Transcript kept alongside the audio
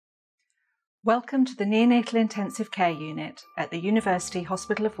Welcome to the Neonatal Intensive Care Unit at the University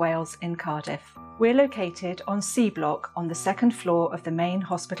Hospital of Wales in Cardiff. We're located on C Block on the second floor of the main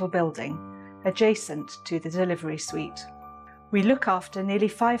hospital building, adjacent to the delivery suite. We look after nearly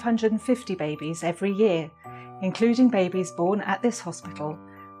 550 babies every year, including babies born at this hospital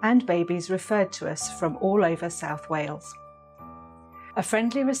and babies referred to us from all over South Wales. A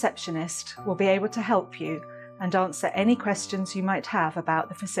friendly receptionist will be able to help you and answer any questions you might have about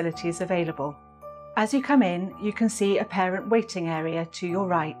the facilities available. As you come in, you can see a parent waiting area to your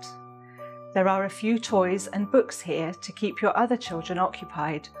right. There are a few toys and books here to keep your other children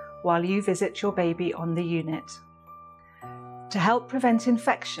occupied while you visit your baby on the unit. To help prevent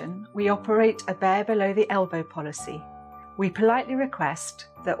infection, we operate a bare below the elbow policy. We politely request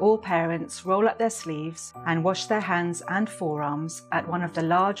that all parents roll up their sleeves and wash their hands and forearms at one of the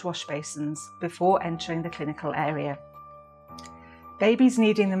large wash basins before entering the clinical area. Babies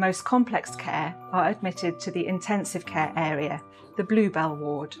needing the most complex care are admitted to the intensive care area, the Bluebell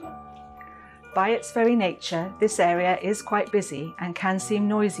ward. By its very nature, this area is quite busy and can seem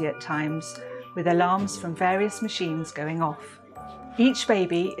noisy at times, with alarms from various machines going off. Each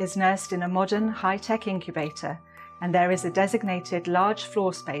baby is nursed in a modern high-tech incubator, and there is a designated large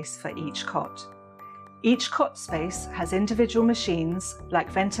floor space for each cot. Each cot space has individual machines like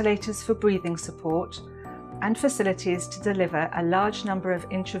ventilators for breathing support and facilities to deliver a large number of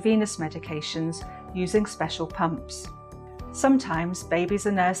intravenous medications using special pumps. Sometimes babies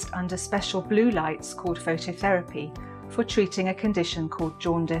are nursed under special blue lights called phototherapy for treating a condition called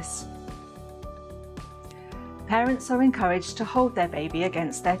jaundice. Parents are encouraged to hold their baby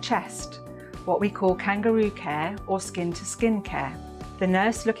against their chest, what we call kangaroo care or skin-to-skin care. The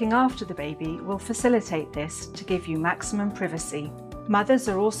nurse looking after the baby will facilitate this to give you maximum privacy. Mothers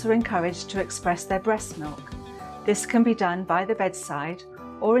are also encouraged to express their breast milk. This can be done by the bedside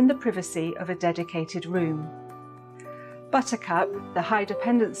or in the privacy of a dedicated room. Buttercup, the high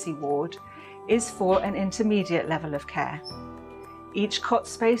dependency ward, is for an intermediate level of care. Each cot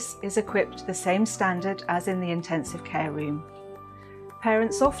space is equipped to the same standard as in the intensive care room.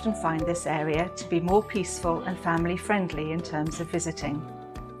 Parents often find this area to be more peaceful and family-friendly in terms of visiting.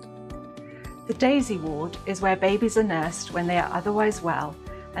 The Daisy ward is where babies are nursed when they are otherwise well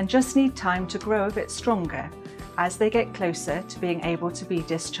and just need time to grow a bit stronger as they get closer to being able to be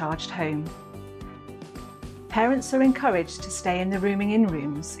discharged home. Parents are encouraged to stay in the rooming-in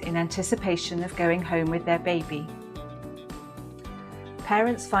rooms in anticipation of going home with their baby.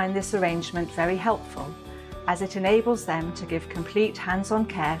 Parents find this arrangement very helpful, as it enables them to give complete hands-on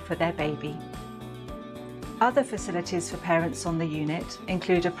care for their baby. Other facilities for parents on the unit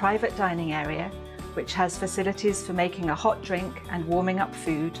include a private dining area, which has facilities for making a hot drink and warming up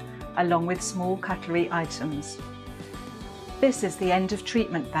food, along with small cutlery items. This is the end of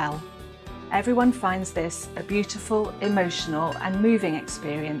treatment bell. Everyone finds this a beautiful, emotional and moving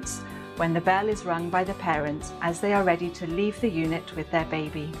experience when the bell is rung by the parents as they are ready to leave the unit with their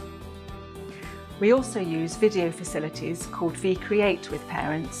baby. We also use video facilities called vCreate with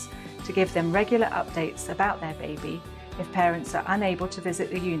parents to give them regular updates about their baby if parents are unable to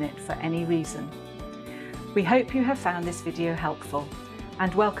visit the unit for any reason. We hope you have found this video helpful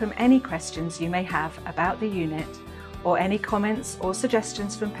and welcome any questions you may have about the unit or any comments or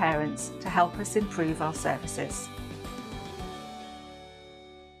suggestions from parents to help us improve our services.